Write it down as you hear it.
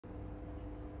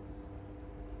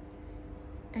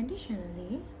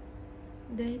Additionally,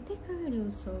 the ethical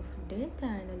use of data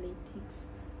analytics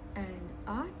and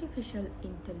artificial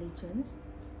intelligence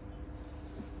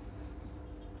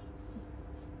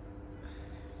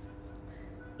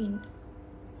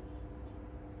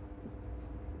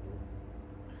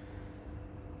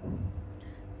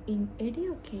in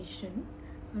education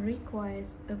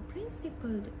requires a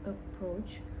principled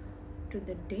approach to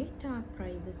the data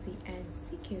privacy and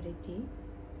security.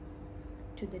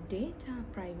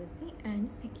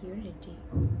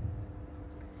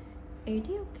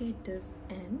 Educators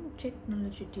and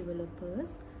technology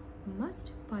developers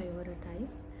must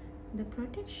prioritize the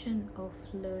protection of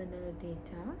learner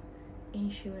data,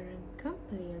 ensuring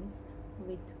compliance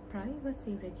with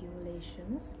privacy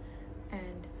regulations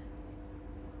and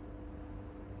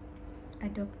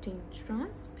adopting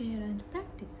transparent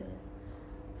practices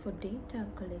for data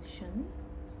collection,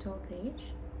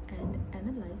 storage, and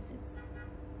analysis.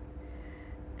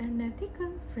 An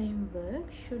ethical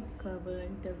framework should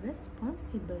govern the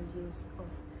responsible use of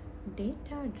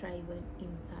data-driven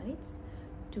insights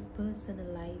to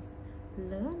personalize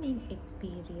learning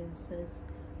experiences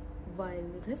while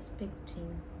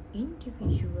respecting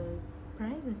individual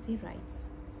privacy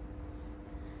rights.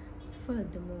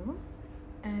 Furthermore,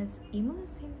 as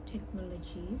immersive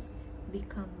technologies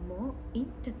become more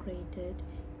integrated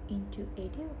into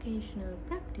educational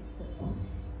practices,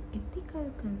 ethical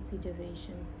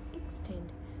considerations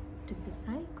extend to the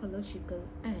psychological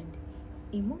and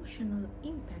emotional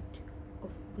impact of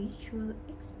visual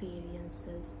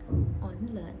experiences on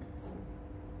learners.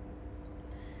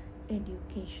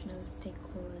 Educational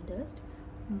stakeholders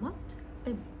must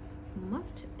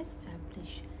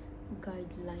establish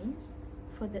guidelines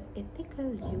for the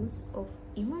ethical use of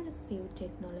immersive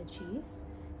technologies,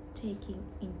 taking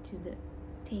into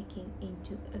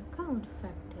account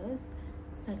factors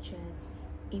such as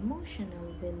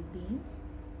emotional well-being,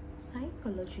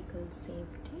 psychological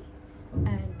safety,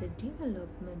 and the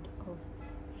development of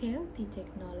healthy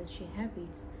technology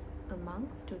habits among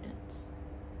students.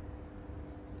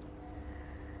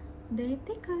 The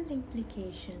ethical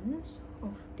implications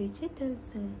of digital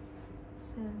certaintilizing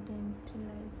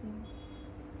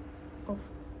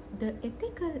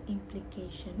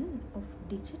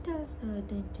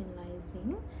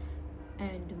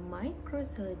and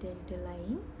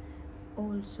micro-certaintiling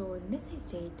also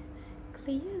necessitate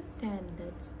clear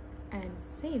standards and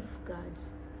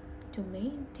safeguards to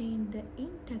maintain the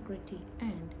integrity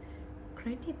and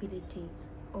credibility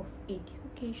of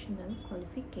educational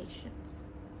qualifications.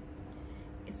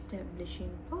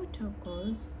 Establishing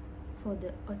protocols for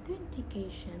the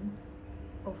authentication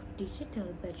of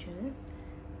digital badges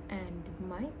and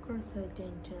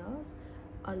micro-credentials,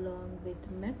 along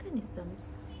with mechanisms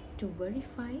to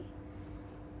verify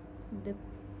the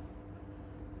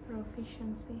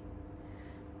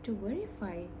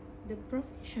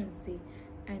proficiency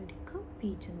and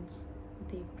competence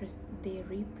they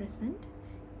represent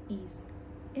is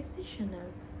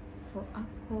essential for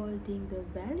upholding the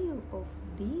value of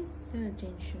these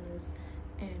credentials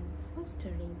and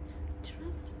fostering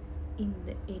trust in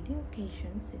the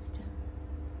education system.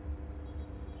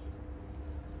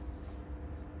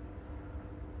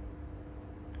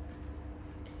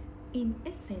 In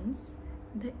essence,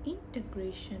 the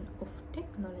integration of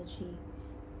technology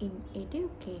in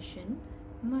education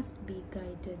must be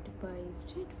guided by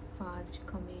steadfast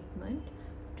commitment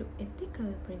to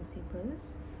ethical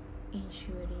principles,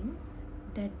 ensuring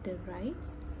that the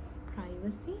rights,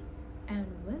 privacy, and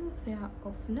welfare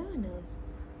of learners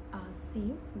are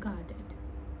safeguarded.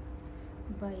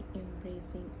 By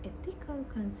embracing ethical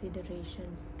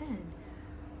considerations and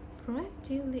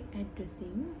proactively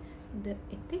addressing the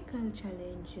ethical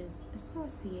challenges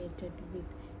associated with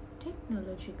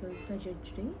technological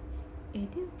budgetary,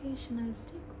 educational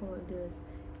stakeholders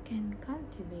can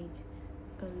cultivate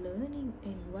a learning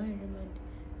environment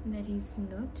that is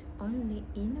not only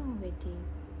innovative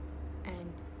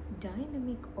and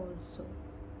dynamic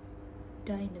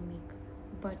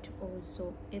but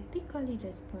also ethically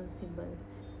responsible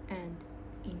and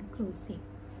inclusive.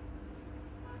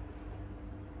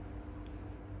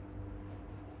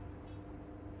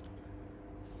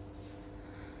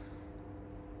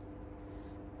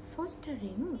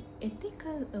 Fostering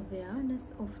ethical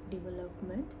awareness of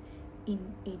development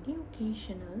in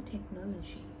educational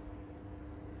technology.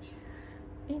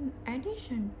 In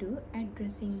addition to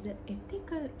addressing the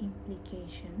ethical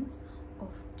implications of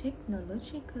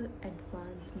technological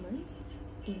advancements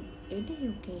in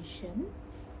education,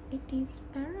 it is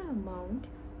paramount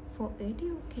for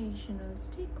educational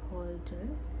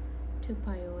stakeholders to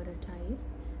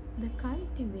prioritize the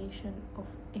cultivation of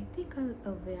ethical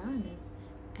awareness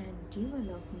and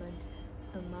development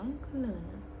among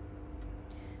learners.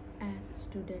 As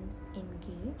students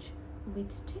engage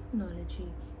with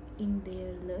technology in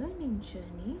their learning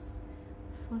journeys,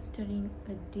 fostering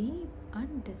a deep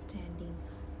understanding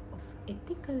of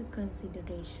ethical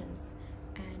considerations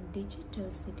and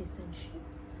digital citizenship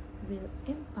will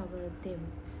empower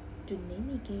them to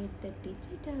navigate the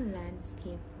digital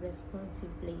landscape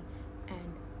responsibly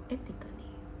and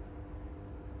ethically.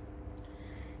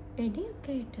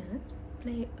 Educators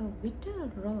play a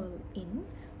vital role in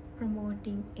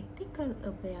promoting ethical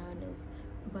awareness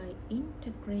by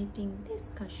integrating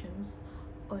discussions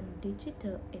on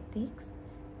digital ethics,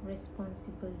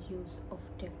 responsible use of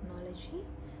technology,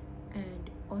 and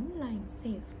online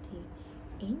safety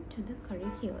into the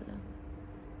curriculum.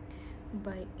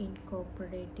 By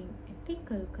incorporating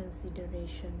ethical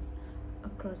considerations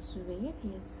across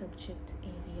various subject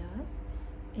areas,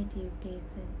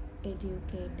 educators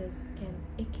can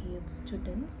equip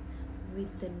students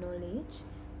with the knowledge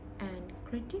and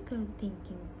critical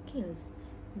thinking skills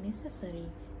necessary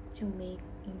to make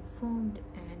informed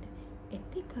and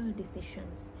ethical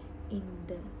decisions in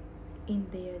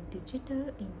their digital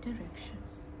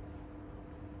interactions.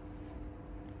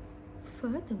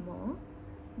 Furthermore,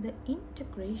 the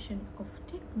integration of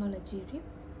technology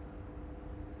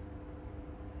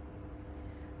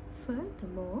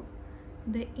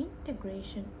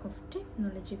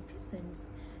presents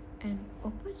an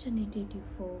opportunity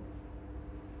for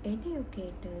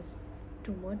educators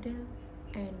to model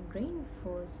and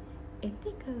reinforce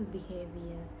ethical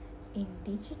behavior in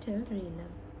digital realm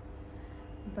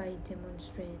by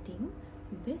demonstrating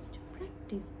best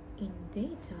practice in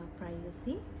data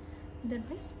privacy, the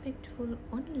respectful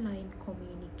online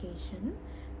communication,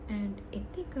 and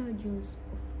ethical use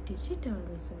of digital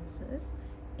resources.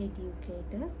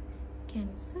 Educators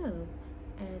can serve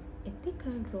as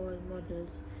ethical role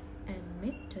models and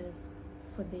mentors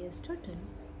for their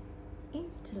students,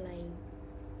 instilling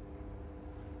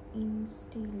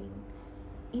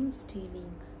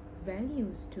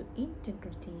values to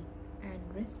integrity and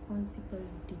responsible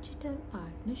digital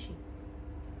partnership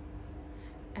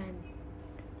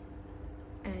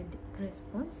and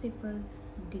responsible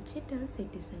digital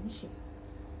citizenship.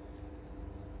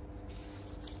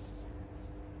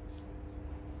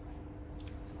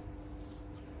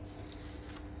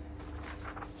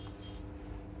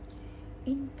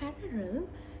 In parallel,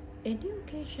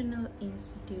 educational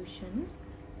institutions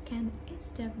can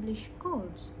establish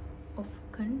codes of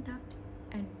conduct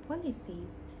and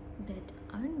policies that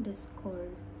underscore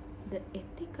the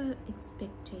ethical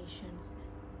expectations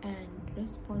and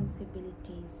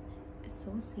responsibilities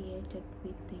associated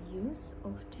with the use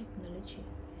of technology.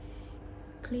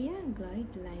 Clear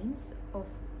guidelines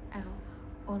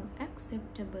on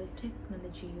acceptable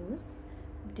technology use,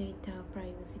 data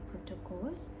privacy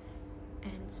protocols,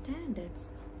 and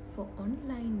standards for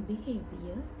online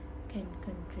behavior can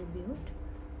contribute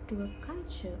to a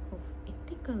culture of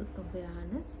ethical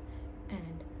awareness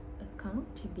and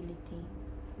accountability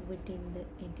within the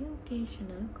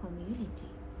educational community.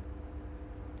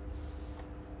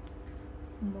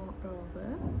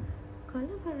 Moreover,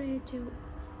 collaborative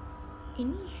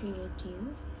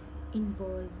initiatives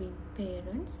involving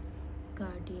parents,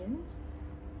 guardians,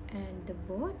 and the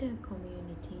broader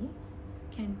community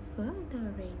can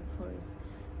further reinforce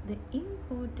the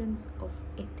importance of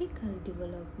ethical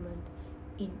development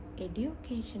in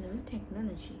educational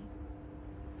technology.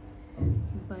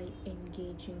 By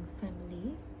engaging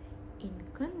families in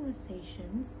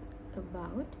conversations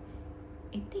about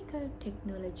ethical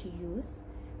technology use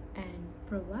and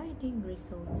providing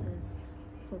resources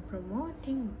for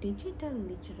promoting digital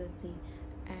literacy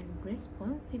and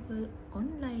responsible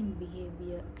online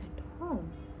behavior at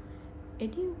home,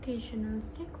 educational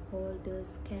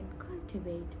stakeholders can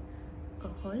cultivate a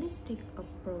holistic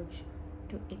approach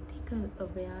to ethical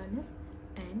awareness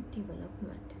and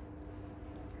development.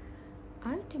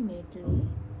 Ultimately,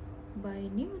 by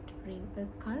nurturing a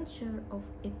culture of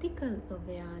ethical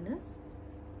awareness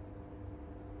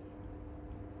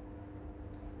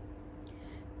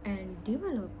and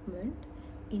development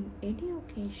in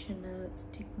educational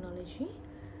technology,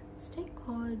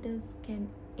 stakeholders can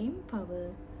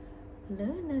empower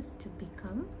learners to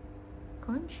become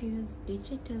conscious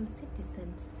digital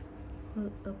citizens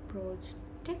who approach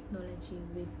technology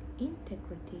with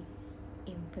integrity,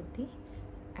 empathy,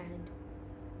 and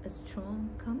a strong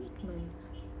commitment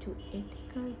to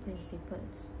ethical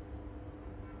principles.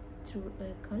 Through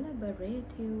a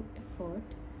collaborative effort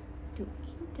to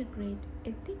integrate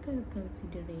ethical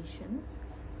considerations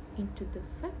into the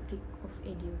fabric of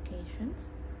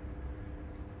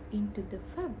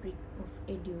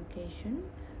education,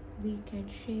 we can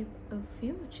shape a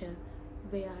future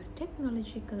where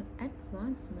technological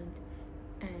advancement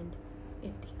and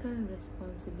ethical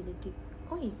responsibility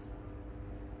coexist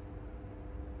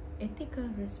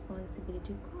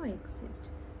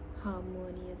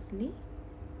harmoniously,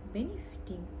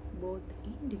 benefiting both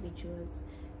individuals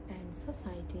and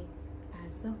society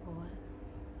as a whole.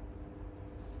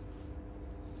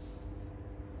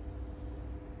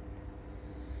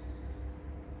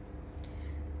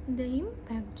 The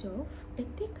impact of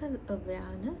ethical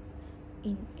awareness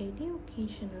in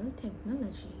educational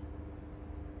technology.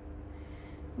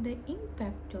 The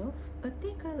impact of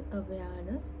ethical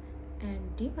awareness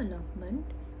and development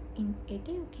in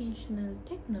educational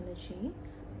technology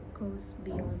goes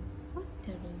beyond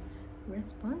fostering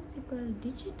responsible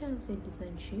digital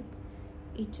citizenship.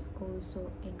 It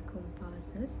also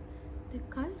encompasses the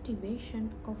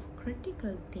cultivation of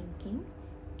critical thinking,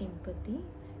 empathy,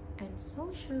 and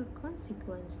social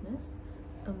consequences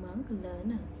among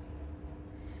learners.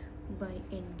 By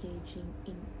engaging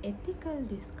in ethical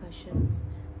discussions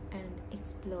and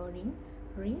exploring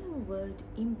real-world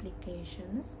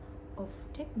implications of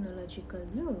technological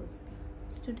use,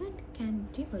 students can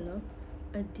develop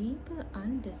a deeper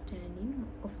understanding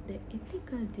of the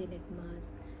ethical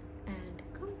dilemmas and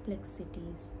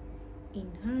complexities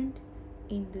inherent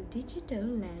in the digital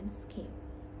landscape.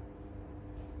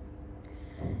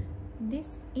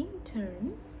 This in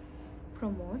turn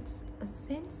promotes a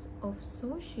sense of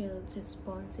social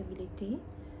responsibility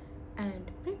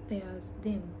and prepares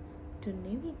them to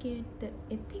navigate the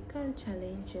ethical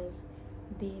challenges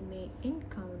they may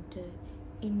encounter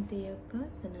in their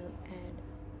personal and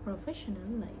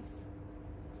professional lives.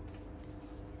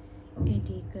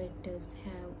 Educators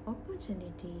have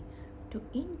opportunity to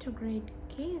integrate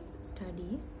case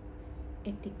studies,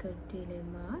 ethical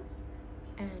dilemmas,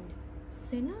 and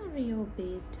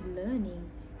scenario-based learning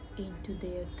into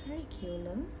their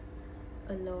curriculum,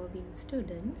 allowing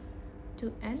students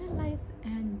to analyze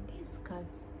and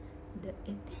discuss the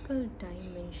ethical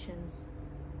dimensions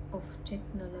of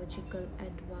technological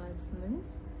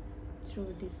advancements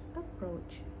through this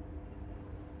approach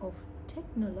of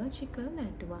technological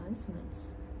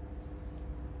advancements.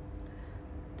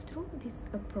 Through this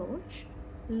approach,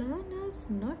 learners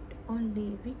not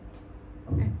only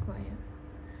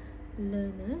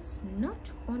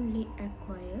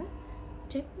acquire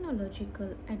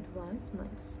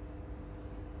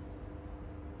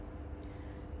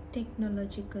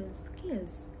technological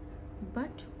skills,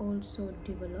 but also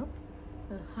develop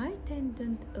a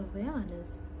heightened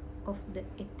awareness of the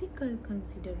ethical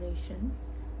considerations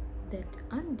that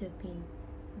underpin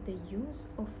the use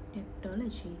of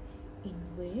technology in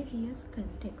various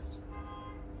contexts.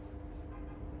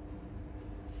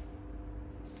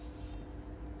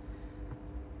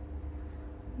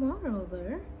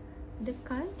 Moreover, the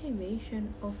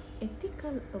cultivation of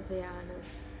ethical awareness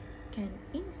can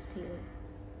instill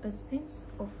a sense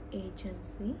of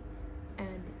agency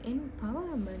and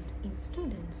empowerment in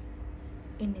students,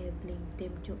 enabling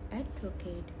them to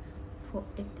advocate for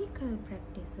ethical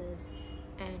practices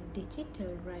and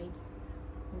digital rights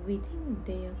within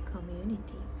their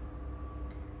communities.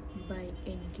 By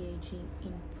engaging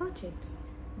in projects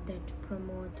that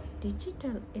promote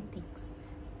digital ethics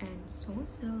and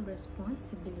social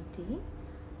responsibility,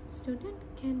 students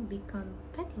can become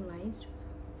catalyzed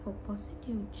for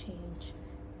positive change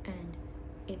and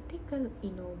ethical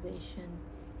innovation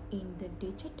in the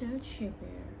digital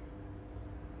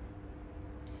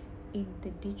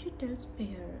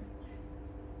sphere.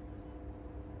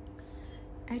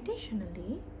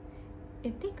 Additionally,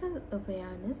 ethical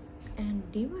awareness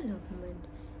and development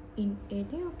in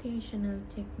educational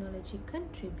technology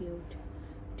contribute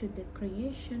to the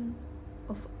creation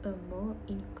of a more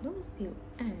inclusive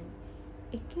and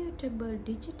equitable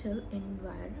digital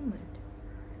environment.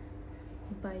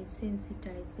 By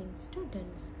sensitizing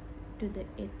students to the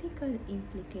ethical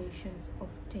implications of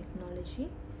technology,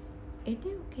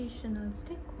 educational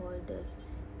stakeholders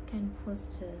can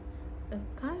foster a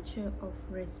culture of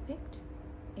respect,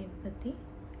 empathy,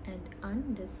 and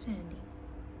understanding,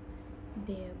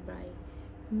 thereby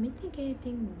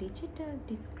mitigating digital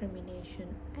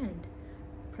discrimination and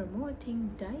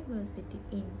promoting diversity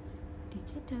in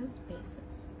digital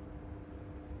spaces.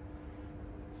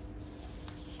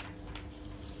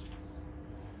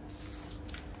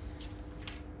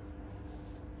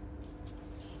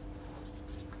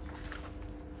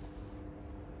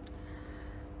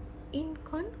 In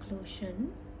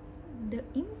conclusion, the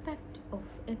impact of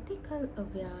ethical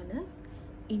awareness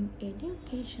in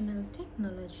educational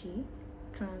technology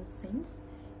transcends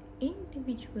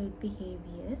individual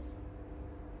behaviors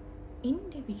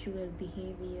individual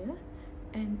behavior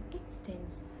and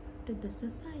extends to the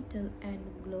societal and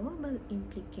global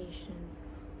implications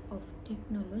of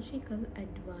technological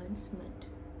advancement.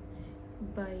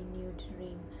 By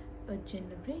nurturing a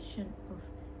generation of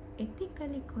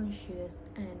ethically conscious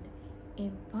and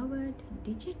empowered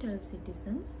digital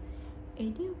citizens,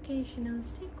 educational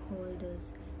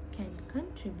stakeholders can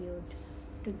contribute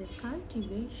to the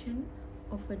cultivation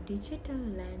of a digital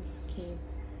landscape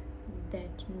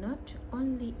that not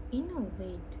only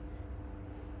innovate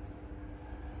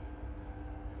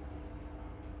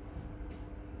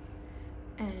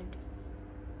and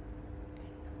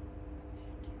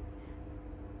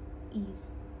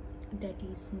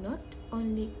is not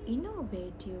only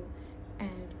innovative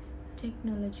and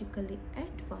technologically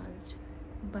advanced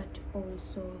but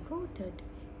also rooted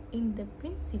in the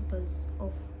principles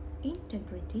of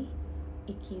integrity,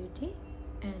 equity,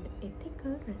 and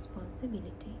ethical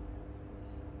responsibility.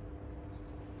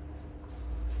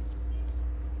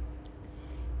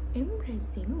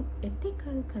 Embracing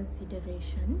ethical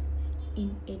considerations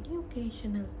in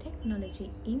educational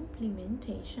technology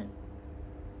implementation.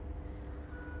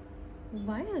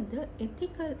 While the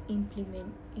ethical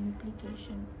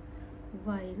implications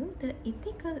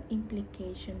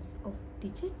of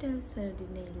digital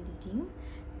certiorari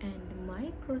and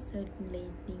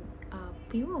micro-certiorari are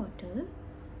pivotal,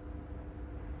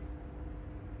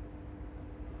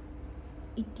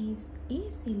 it is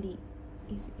equally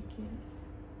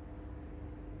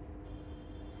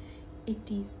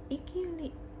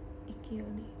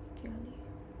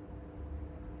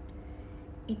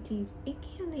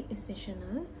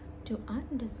essential to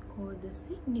underscore the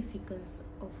significance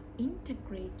of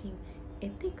integrating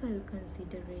ethical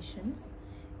considerations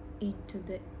into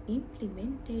the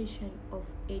implementation of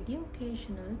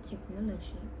educational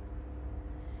technology.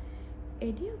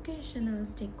 Educational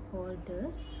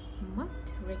stakeholders must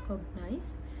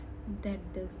recognize that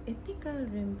the ethical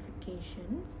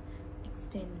ramifications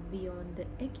extend beyond the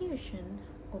acquisition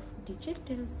of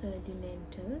digital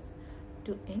certificates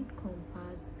to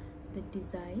encompass the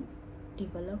design,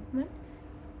 development,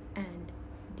 and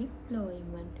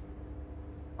deployment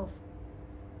of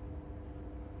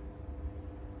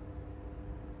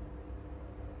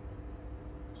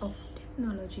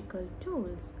technological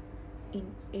tools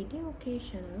in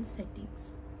educational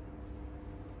settings.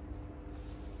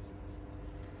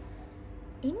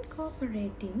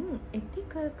 Incorporating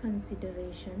ethical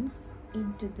considerations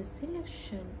into the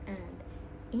selection and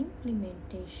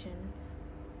implementation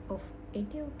of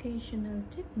educational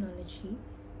technology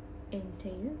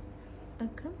entails a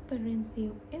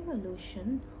comprehensive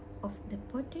evaluation of the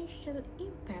potential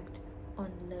impact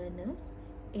on learners,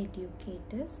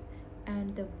 educators,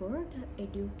 and the broader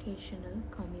educational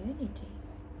community.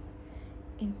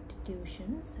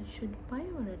 Institutions should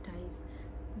prioritize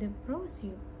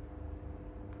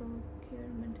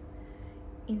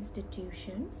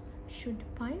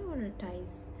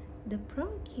the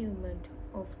procurement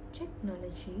of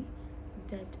technology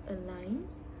that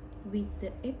aligns with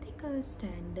the ethical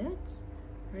standards,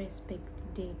 respects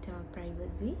data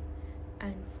privacy,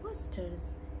 and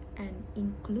fosters an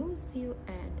inclusive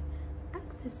and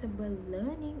accessible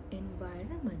learning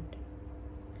environment.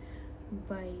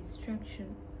 By strategizing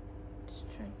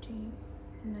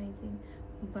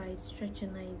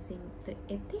the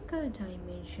ethical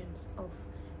dimensions of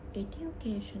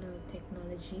educational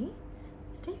technology,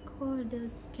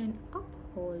 stakeholders can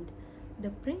uphold the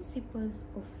principles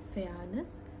of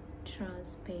fairness,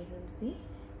 transparency,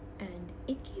 and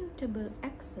equitable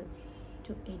access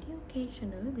to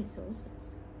educational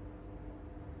resources.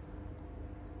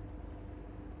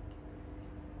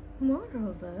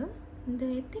 Moreover,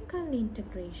 the ethical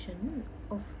integration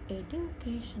of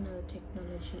educational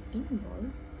technology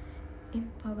involves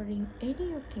empowering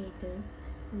educators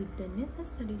with the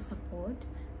necessary support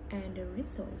and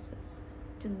resources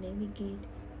to navigate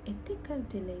ethical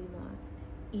dilemmas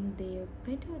in their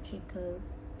pedagogical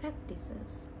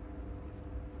practices.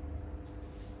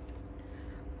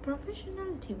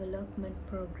 Professional development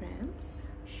programs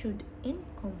should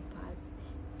encompass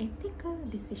ethical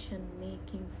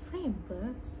decision-making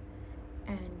frameworks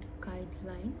and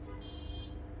guidelines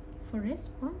for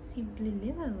responsibly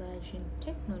leveraging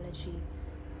technology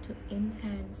to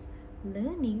enhance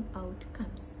learning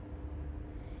outcomes.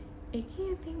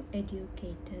 Equipping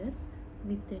educators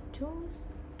with the tools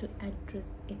to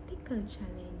address ethical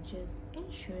challenges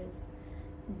ensures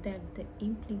that the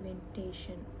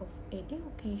implementation of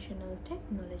educational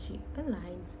technology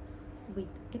aligns with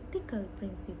ethical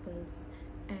principles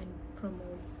and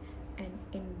promotes an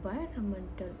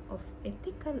environment of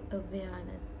ethical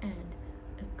awareness and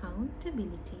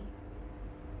accountability.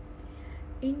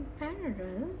 In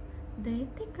parallel, the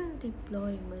ethical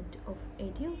deployment of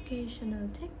educational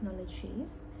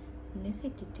technologies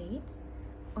necessitates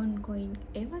ongoing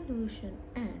evolution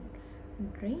and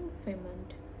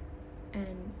refinement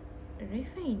and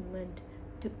refinement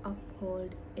to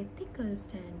uphold ethical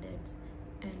standards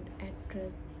and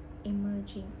address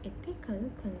emerging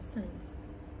ethical concerns.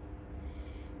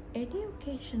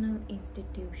 Educational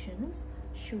institutions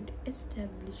should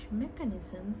establish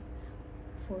mechanisms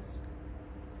for,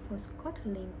 for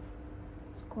soliciting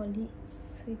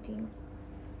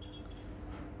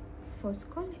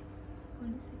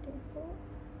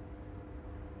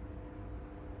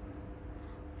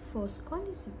for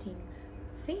soliciting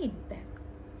feedback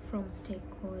from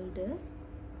stakeholders,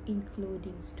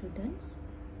 including students,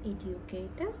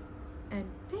 educators, and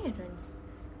parents,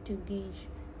 to gauge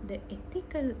the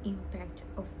ethical impact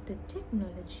of the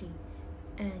technology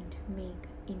and make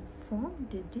informed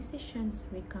decisions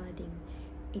regarding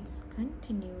its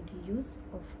continued use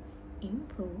of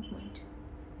improvement.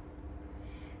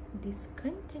 This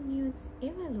continuous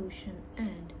evolution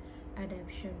and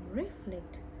adaptation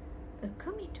reflect a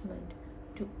commitment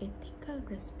to ethical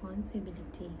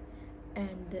responsibility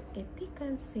and the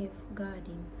ethical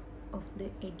safeguarding of the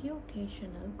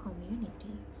educational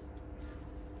community.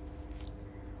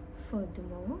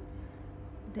 Furthermore,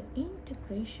 the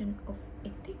integration of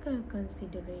ethical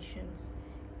considerations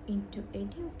into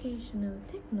educational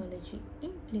technology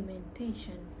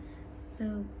implementation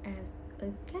serves as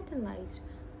a catalyst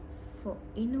for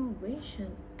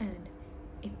innovation and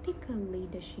ethical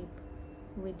leadership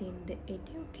within the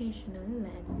educational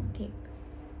landscape.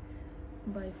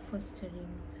 By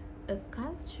fostering a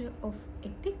culture of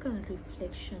ethical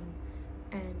reflection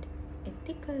and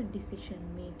ethical decision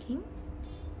making,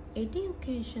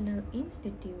 educational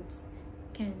institutes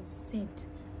can set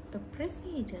a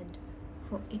precedent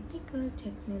for ethical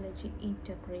technology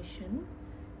integration,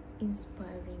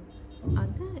 inspiring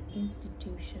other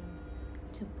institutions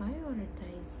to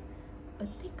prioritize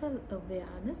ethical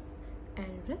awareness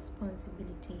and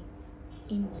responsibility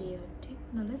in their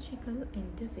technological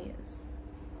endeavors.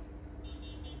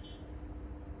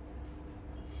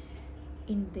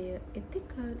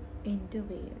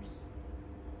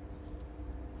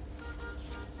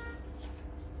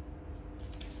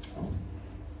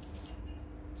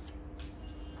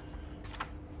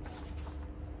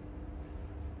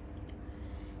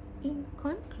 In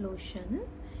conclusion,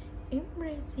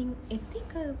 embracing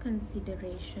ethical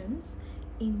considerations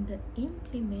in the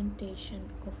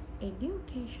implementation of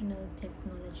educational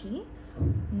technology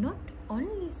not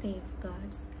only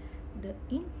safeguards the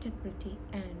integrity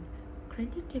and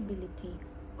credibility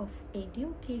of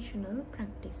educational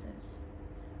practices,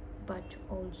 but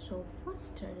also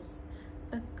fosters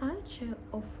a culture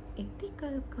of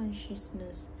ethical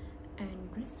consciousness and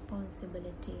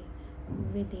responsibility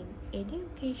within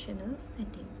educational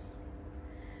settings.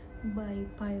 By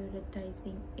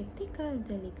prioritizing ethical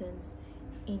diligence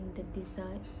in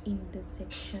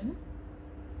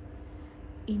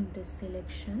the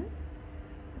selection,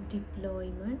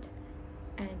 deployment,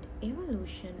 and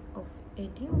evolution of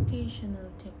educational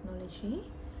technology,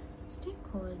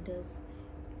 stakeholders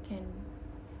can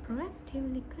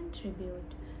proactively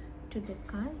contribute to the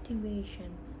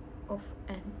cultivation of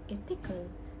an ethical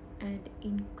and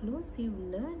inclusive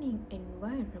learning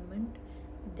environment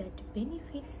that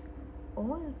benefits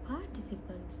all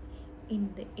participants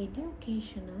in the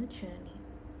educational journey.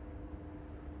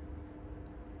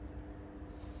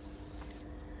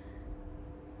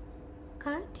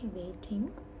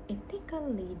 Cultivating ethical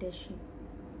leadership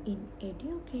in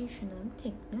educational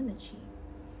technology.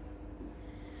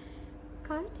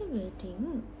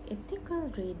 Cultivating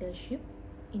ethical leadership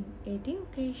in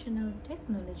educational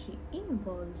technology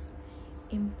involves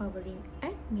empowering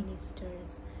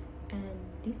administrators and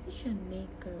decision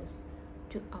makers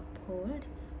to uphold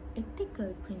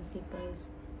ethical principles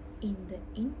in the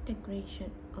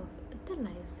integration of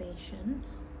utilization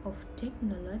of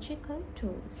technological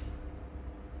tools.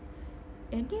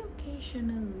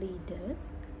 Educational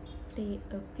leaders play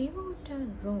a pivotal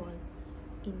role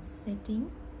in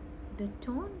setting the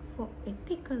tone for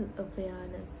ethical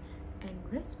awareness and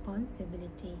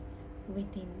responsibility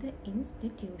within the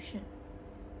institution,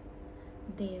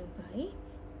 thereby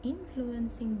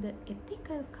influencing the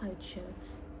ethical culture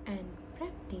and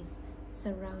practice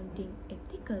surrounding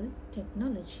ethical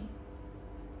technology.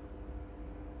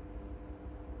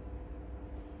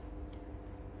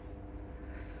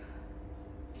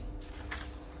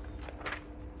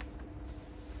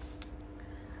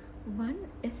 One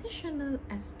essential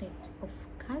aspect of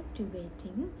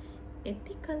cultivating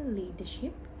ethical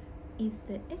leadership is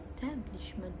the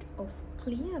establishment of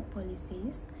clear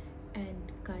policies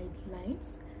and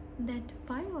guidelines that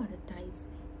prioritize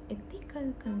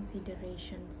ethical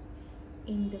considerations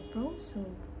in the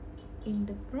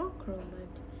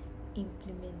procurement,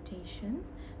 implementation,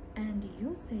 and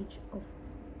usage of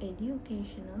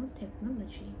educational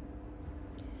technology.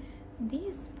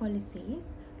 These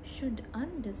policies should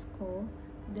underscore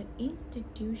the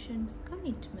institution's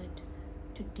commitment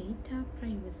to data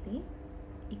privacy,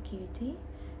 equity,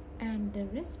 and the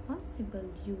responsible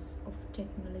use of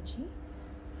technology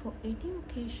for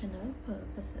educational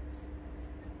purposes.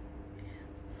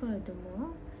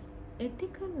 Furthermore,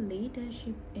 ethical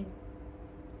leadership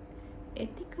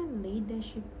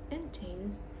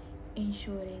entails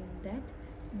ensuring that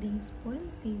these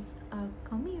policies are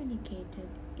communicated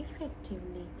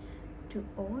effectively to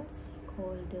all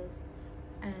stakeholders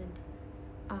and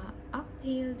are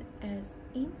upheld as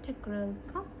integral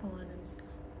components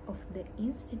of the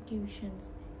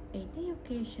institution's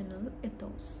educational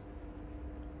ethos.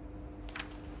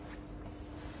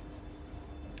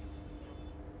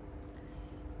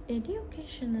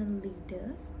 Educational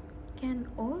leaders can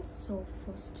also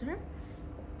foster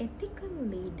ethical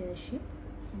leadership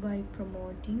by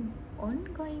promoting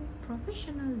ongoing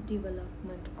professional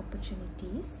development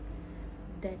opportunities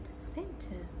that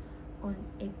center on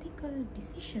ethical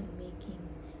decision making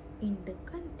in the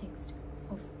context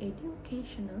of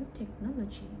educational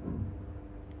technology.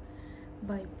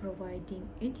 By providing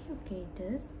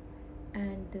educators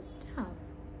and the staff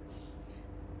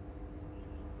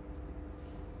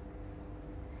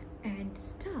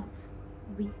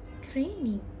with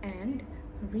training and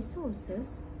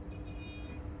resources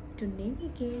to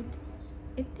navigate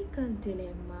ethical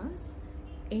dilemmas,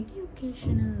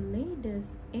 educational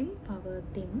leaders empower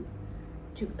them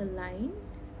to align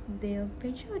their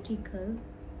pedagogical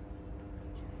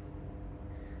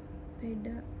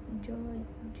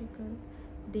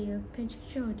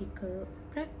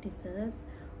practices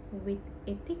with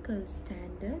ethical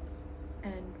standards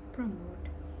and promote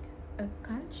a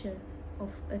culture of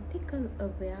ethical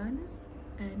awareness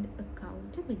and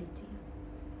accountability.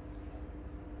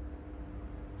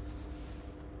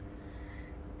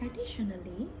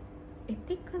 Additionally,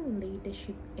 ethical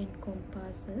leadership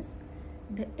encompasses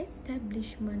the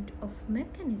establishment of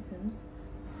mechanisms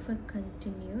for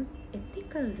continuous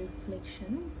ethical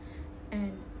reflection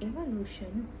and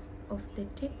evolution of the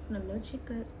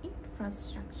technological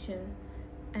infrastructure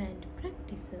and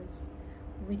practices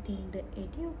within the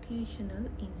educational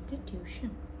institution.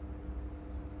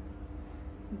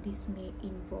 This may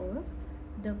involve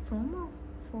the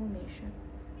formation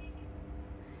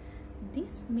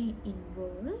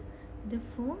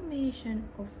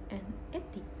of an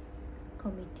ethics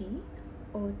committee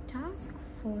or task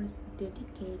force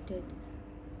dedicated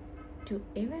to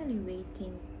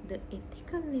evaluating the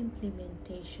ethical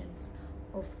implementations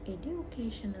of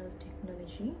educational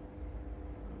technology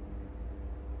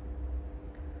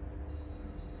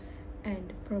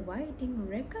and providing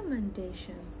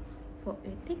recommendations for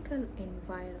ethical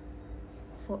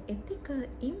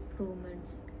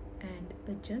improvements and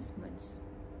adjustments.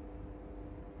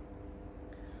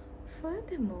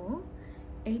 Furthermore,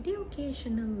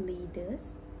 educational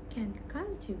leaders can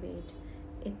cultivate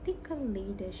ethical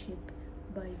leadership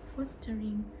by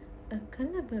fostering a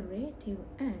collaborative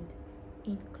and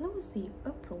inclusive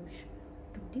approach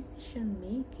to decision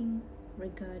making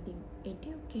regarding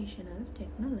educational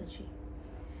technology.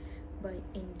 By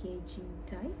engaging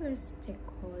diverse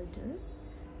stakeholders,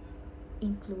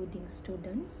 including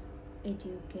students,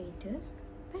 educators,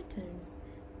 patrons,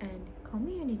 and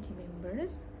community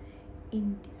members,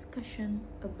 in discussion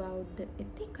about the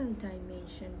ethical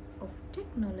dimensions of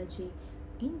technology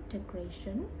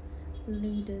integration,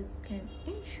 leaders can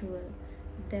ensure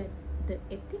that the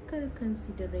ethical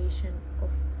consideration of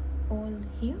all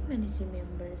humanity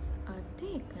members are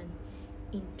taken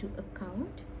into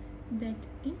account that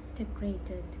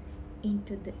integrated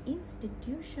into the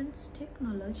institution's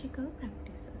technological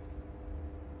practices.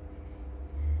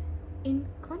 In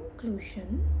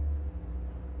conclusion,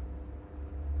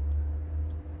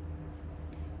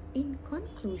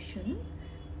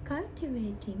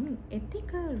 cultivating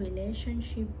ethical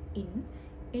relationship in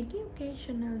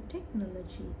educational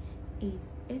technology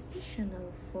is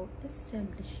essential for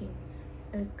establishing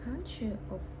a culture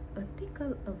of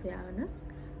ethical awareness,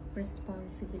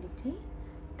 responsibility,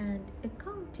 and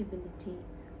accountability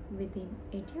within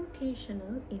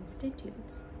educational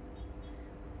institutes.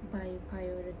 By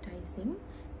prioritizing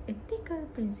ethical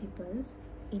principles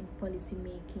in policy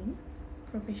making,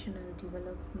 professional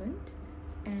development,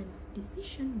 and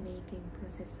decision-making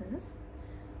processes,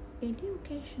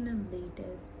 educational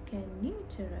leaders can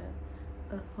nurture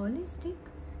a holistic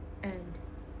and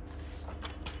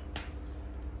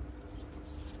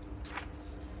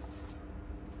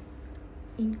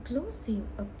inclusive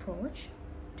approach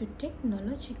to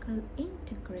technological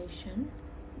integration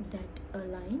that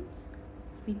aligns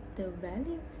with the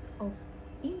values of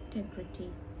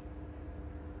integrity,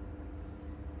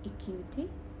 equity,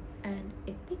 and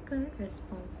ethical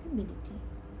responsibility.